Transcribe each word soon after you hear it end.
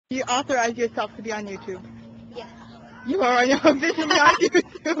Do you authorize yourself to be on YouTube? Yes. You are officially on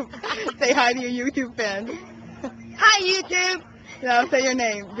YouTube. Say hi to your YouTube fans. Hi, YouTube. Now say your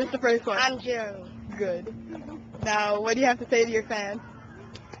name. Just the first one. I'm Joe. Good. Now, what do you have to say to your fans?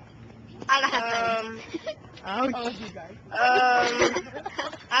 I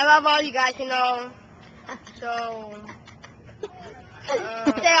love all you guys, you know. So,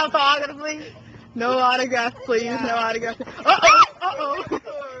 stay autograph, please. No autographs, please. Yeah. No autographs. Uh-oh.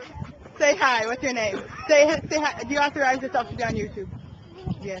 Say hi. What's your name? Say hi. Do you authorize yourself to be on YouTube?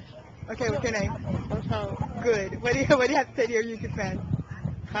 Yes. Okay, what's your name? Good. What do you have to say to your YouTube fans?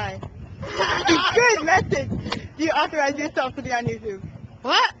 Hi. Good message. Do you authorize yourself to be on YouTube?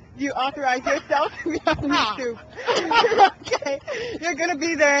 What? Do you authorize yourself to be on YouTube? Okay. You're going to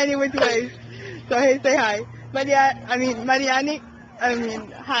be there any which ways. So, hey, say hi. Mariani.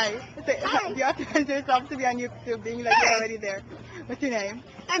 Hi. Say, hi. Do you authorize yourself to be on YouTube, being like you're already there? What's your name?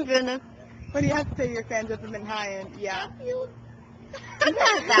 I'm Bruna. What do you have to say to your fans other than hi and yeah?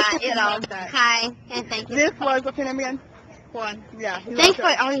 That, you know. Hi, and thank you. This was, what's your name again? Juan. Yeah. Thanks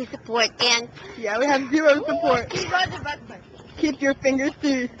for all your support, and... Yeah, we have zero support. Keep your fingers to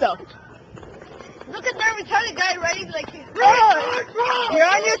yourself. Look at that retarded guy writing like he's... You're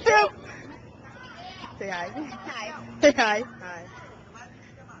on YouTube. Say hi. Hi. Say hi.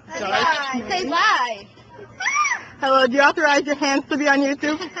 Hi. Say bye. Hello, do you authorize your hands to be on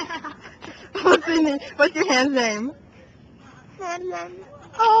YouTube? What's your hand's name?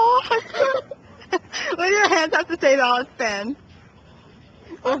 Oh, what do your hands have to say to all its fans?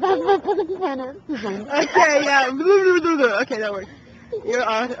 Okay, yeah. Okay, that works. You're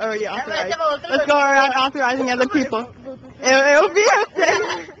authorized. Let's go around authorizing other people. It'll be okay.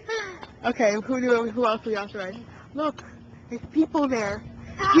 Okay, who else do we authorize? Look, there's people there.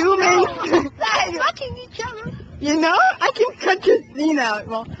 Humans. Fucking each other. You know, I can cut your scene out.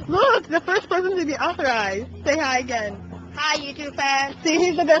 Well, look, the first person to be authorized. Say hi again. Hi, YouTube fans. See,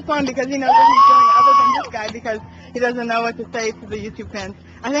 he's the best one because he knows what he's doing other than this guy because he doesn't know what to say to the YouTube fans.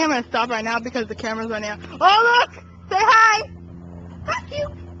 I think I'm going to stop right now because the camera's running out. Oh, look! Say hi! Thank you!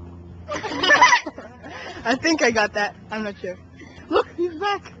 I think I got that. I'm not sure. Look, he's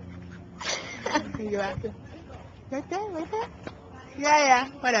back. Can you go after? Right there? Yeah,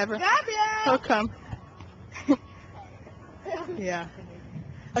 whatever. He'll come. Yeah.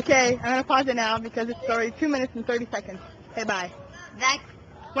 Okay, I'm going to pause it now because it's already 2 minutes and 30 seconds. Say bye. Thanks.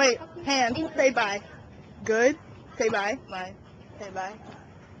 Wait, hands. Say bye. Good. Say bye. Bye. Say bye.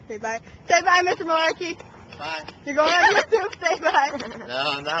 Say bye. Say bye, Mr. Malarkey. Bye. You're going on YouTube? Say bye.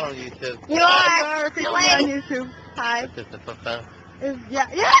 No, I'm not on YouTube. You are officially on YouTube. Hi. It's just a phone. Yeah, how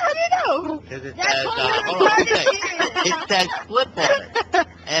do you know? Because it says, hold on a second. It says flip on it.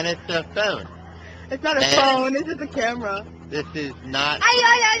 And it's a phone. It's not a phone, it's just a camera. This is not... This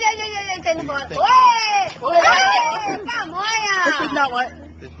is not what?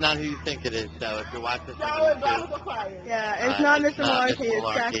 It's not who you think it is, so if you're watching this on YouTube... Yeah, it's not Mr. Malarkey,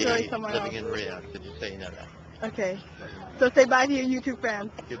 it's actually someone else. Living in Rio, so just so you know that. Okay. So say bye to your YouTube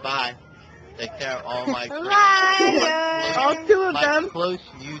fans. Goodbye. Take care of all my all two of them. Close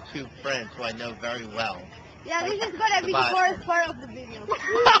YouTube friends who I know very well. Yeah, this is going to be the first part of the video.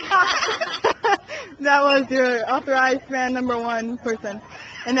 That was your authorized fan #1 person.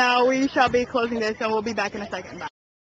 And now we shall be closing this and we'll be back in a second. Bye.